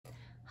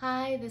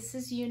Hi, this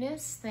is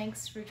Eunice.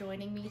 Thanks for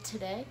joining me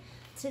today.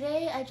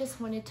 Today I just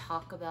want to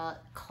talk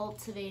about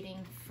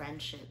cultivating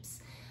friendships.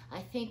 I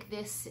think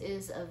this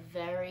is a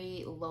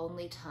very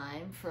lonely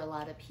time for a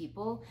lot of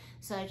people,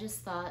 so I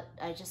just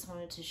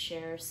wanted to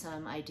share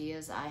some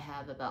ideas I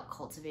have about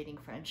cultivating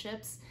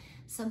friendships.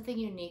 Something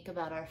unique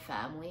about our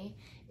family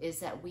is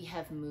that we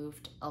have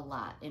moved a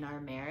lot in our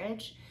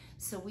marriage.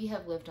 So we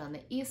have lived on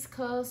the East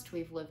Coast,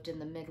 we've lived in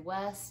the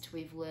Midwest,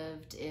 we've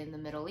lived in the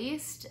Middle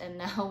East, and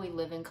now we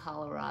live in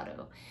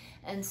Colorado.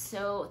 And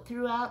so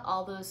throughout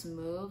all those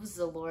moves,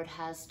 the Lord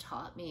has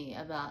taught me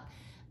about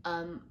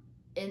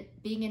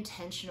being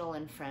intentional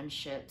in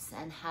friendships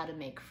and how to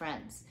make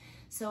friends.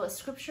 So a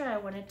scripture I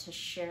wanted to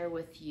share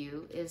with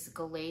you is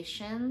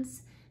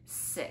Galatians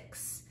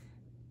 6.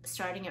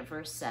 Starting at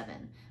verse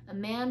 7. A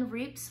man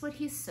reaps what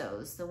he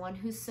sows. The one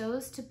who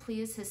sows to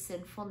please his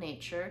sinful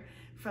nature,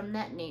 from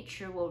that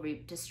nature will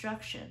reap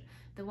destruction.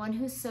 The one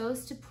who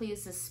sows to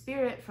please the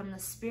Spirit, from the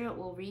Spirit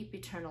will reap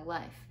eternal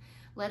life.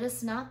 Let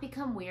us not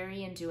become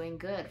weary in doing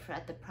good, for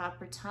at the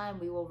proper time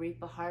we will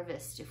reap a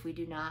harvest if we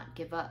do not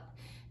give up.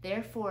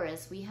 Therefore,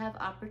 as we have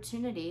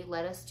opportunity,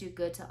 let us do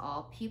good to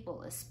all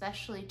people,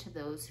 especially to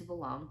those who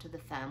belong to the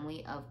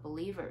family of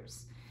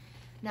believers.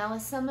 Now,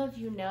 as some of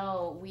you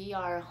know, we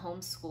are a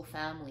homeschool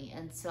family,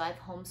 and so I've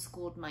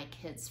homeschooled my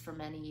kids for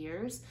many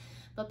years.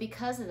 But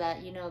because of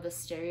that, you know, the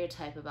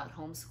stereotype about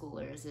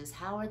homeschoolers is,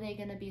 how are they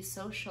going to be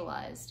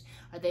socialized?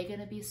 Are they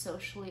going to be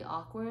socially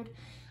awkward?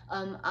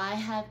 I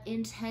have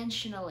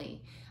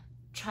intentionally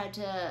tried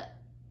to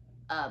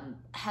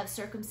have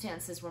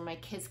circumstances where my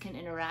kids can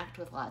interact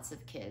with lots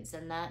of kids,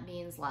 and that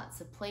means lots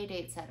of play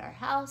dates at our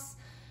house,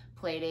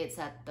 play dates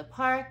at the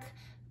park,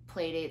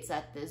 play dates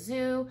at the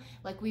zoo.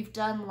 Like, we've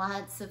done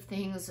lots of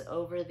things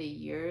over the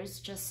years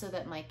just so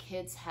that my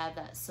kids have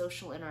that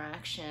social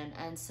interaction,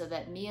 and so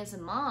that me as a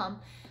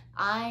mom,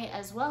 I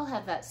as well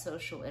have that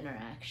social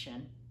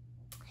interaction.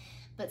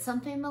 But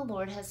something the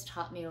Lord has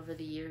taught me over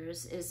the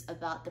years is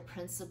about the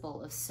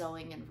principle of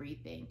sowing and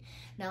reaping.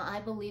 Now,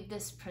 I believe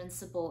this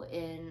principle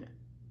in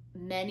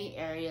many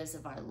areas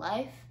of our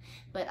life,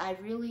 but I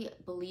really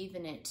believe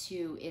in it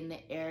too in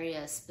the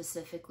area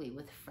specifically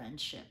with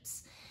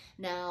friendships.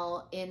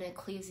 Now, in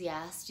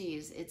Ecclesiastes,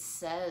 it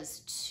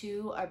says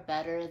two are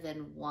better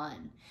than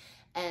one.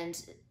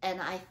 And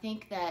I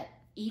think that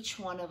each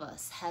one of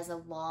us has a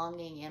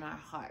longing in our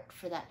heart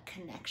for that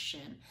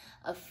connection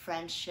of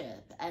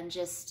friendship and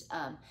just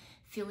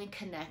feeling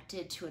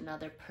connected to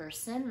another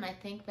person. And I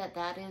think that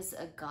that is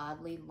a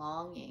godly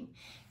longing.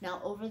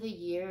 Now, over the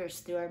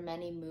years, through our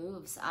many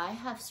moves, I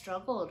have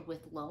struggled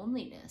with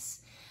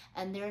loneliness.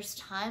 And there's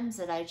times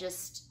that I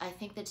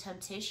think the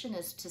temptation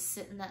is to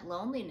sit in that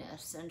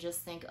loneliness and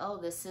just think, oh,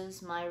 this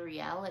is my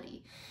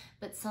reality.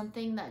 But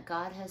something that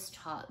God has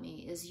taught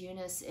me is,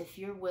 Eunice, if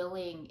you're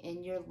willing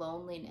in your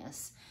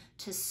loneliness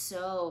to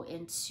sow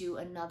into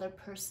another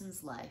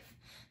person's life,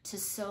 to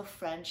sow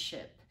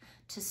friendship,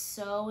 to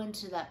sow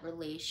into that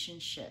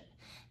relationship,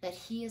 that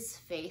He is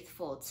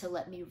faithful to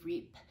let me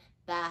reap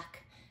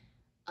back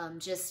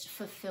just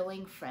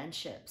fulfilling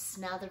friendships.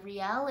 Now, the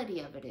reality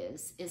of it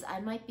is I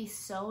might be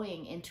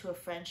sowing into a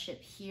friendship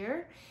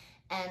here,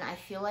 and I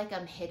feel like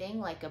I'm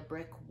hitting like a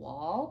brick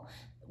wall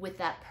with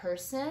that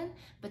person,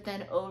 but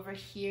then over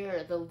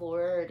here, the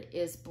Lord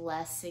is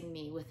blessing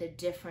me with a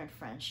different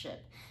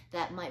friendship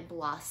that might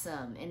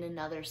blossom in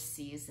another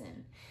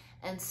season.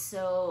 And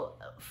so,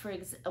 for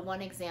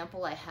one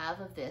example I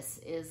have of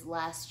this is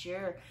last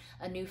year,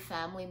 a new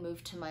family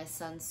moved to my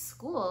son's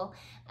school,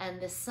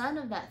 and the son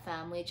of that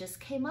family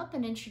just came up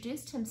and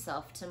introduced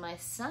himself to my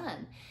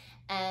son.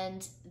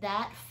 And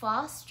that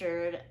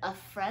fostered a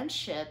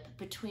friendship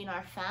between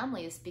our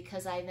families,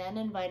 because I then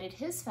invited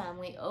his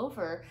family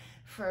over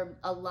for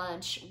a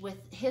lunch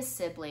with his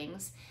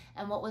siblings.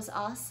 And what was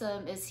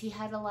awesome is he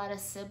had a lot of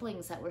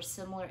siblings that were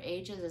similar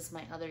ages as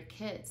my other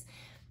kids.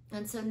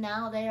 And so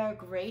now they are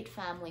great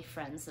family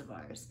friends of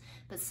ours.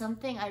 But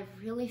something I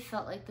really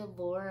felt like the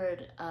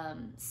Lord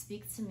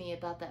speak to me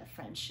about that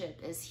friendship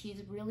is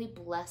He's really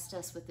blessed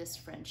us with this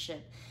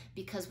friendship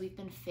because we've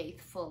been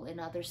faithful in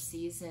other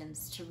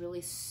seasons to really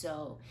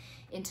sow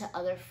into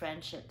other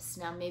friendships.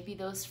 Now, maybe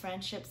those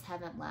friendships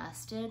haven't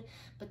lasted,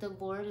 but the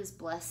Lord is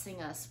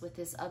blessing us with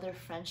this other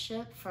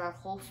friendship for our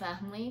whole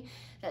family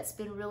that's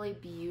been really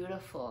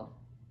beautiful.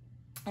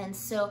 And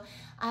so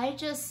I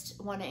just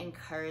want to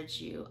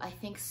encourage you. I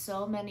think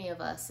so many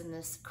of us in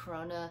this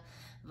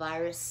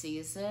coronavirus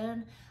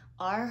season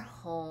are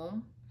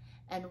home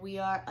and we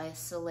are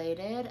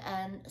isolated,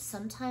 and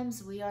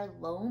sometimes we are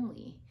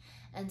lonely.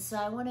 And so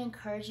I want to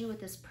encourage you with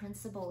this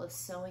principle of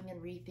sowing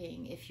and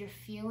reaping. If you're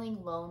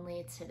feeling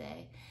lonely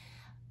today,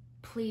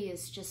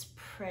 please just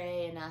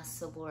pray and ask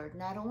the Lord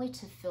not only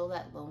to fill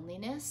that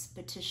loneliness,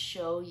 but to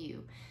show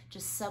you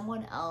just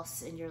someone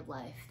else in your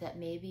life that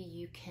maybe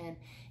you can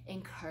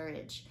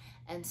encourage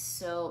and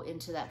sow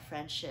into that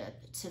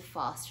friendship to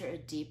foster a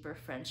deeper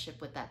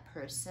friendship with that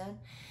person.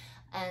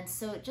 And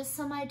so just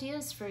some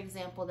ideas, for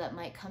example, that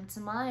might come to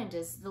mind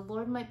is the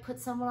Lord might put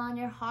someone on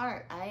your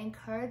heart. I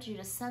encourage you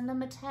to send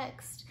them a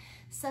text.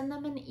 send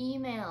them an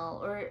email,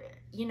 or,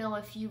 you know,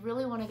 if you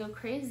really want to go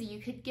crazy, you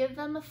could give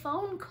them a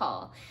phone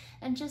call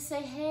and just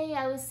say, hey,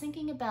 I was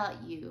thinking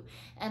about you,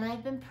 and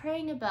I've been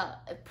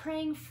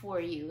praying for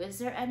you. Is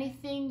there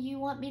anything you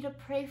want me to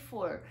pray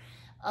for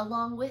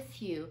along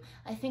with you?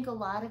 I think a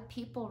lot of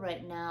people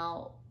right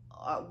now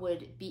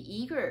would be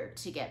eager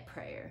to get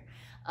prayer.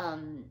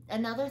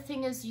 Another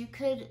thing is you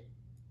could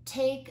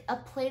take a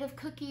plate of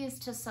cookies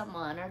to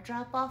someone, or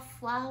drop off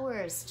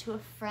flowers to a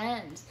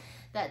friend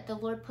that the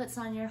Lord puts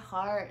on your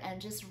heart,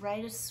 and just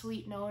write a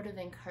sweet note of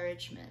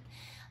encouragement.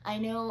 I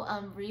know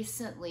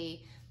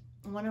recently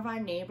one of our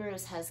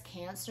neighbors has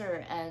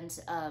cancer, and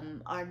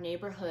our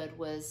neighborhood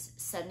was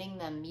sending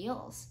them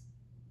meals.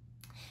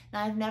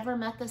 Now, I've never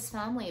met this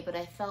family, but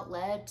I felt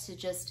led to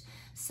just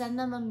send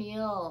them a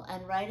meal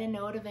and write a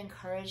note of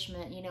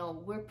encouragement. You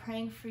know, we're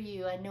praying for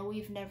you. I know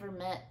we've never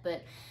met,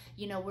 but,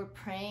 you know, we're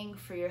praying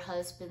for your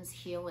husband's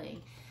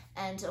healing.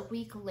 And a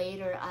week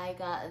later, I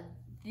got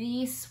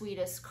the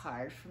sweetest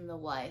card from the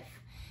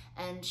wife.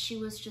 And she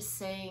was just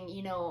saying,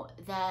 you know,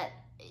 that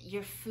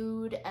your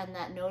food and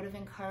that note of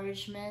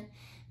encouragement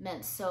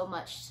meant so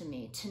much to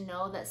me. To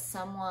know that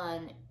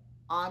someone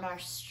on our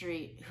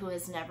street who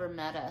has never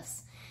met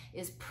us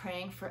is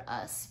praying for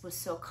us was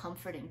so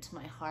comforting to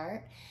my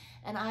heart.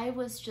 And I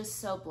was just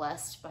so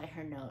blessed by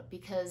her note,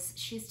 because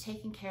she's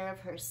taking care of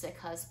her sick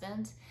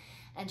husband,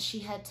 and she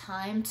had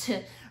time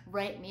to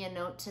write me a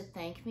note to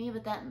thank me.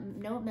 But that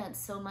note meant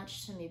so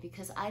much to me,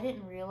 because I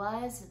didn't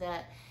realize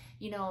that,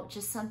 you know,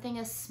 just something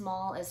as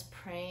small as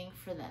praying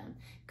for them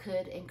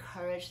could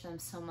encourage them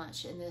so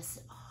much in this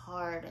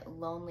hard,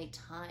 lonely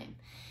time.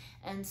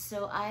 And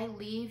so I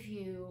leave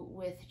you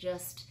with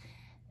just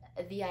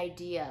the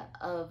idea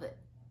of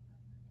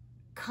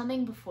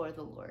coming before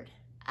the Lord,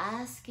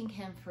 asking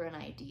him for an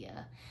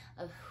idea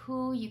of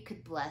who you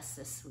could bless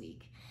this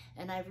week.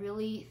 And I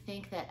really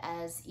think that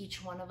as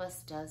each one of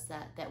us does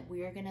that, that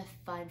we're going to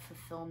find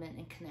fulfillment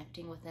in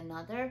connecting with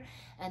another,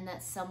 and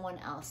that someone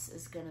else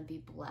is going to be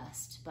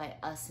blessed by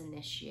us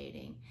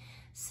initiating.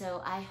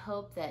 So I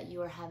hope that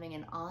you are having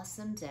an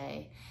awesome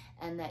day,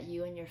 and that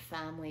you and your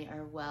family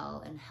are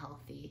well and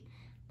healthy.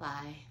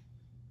 Bye.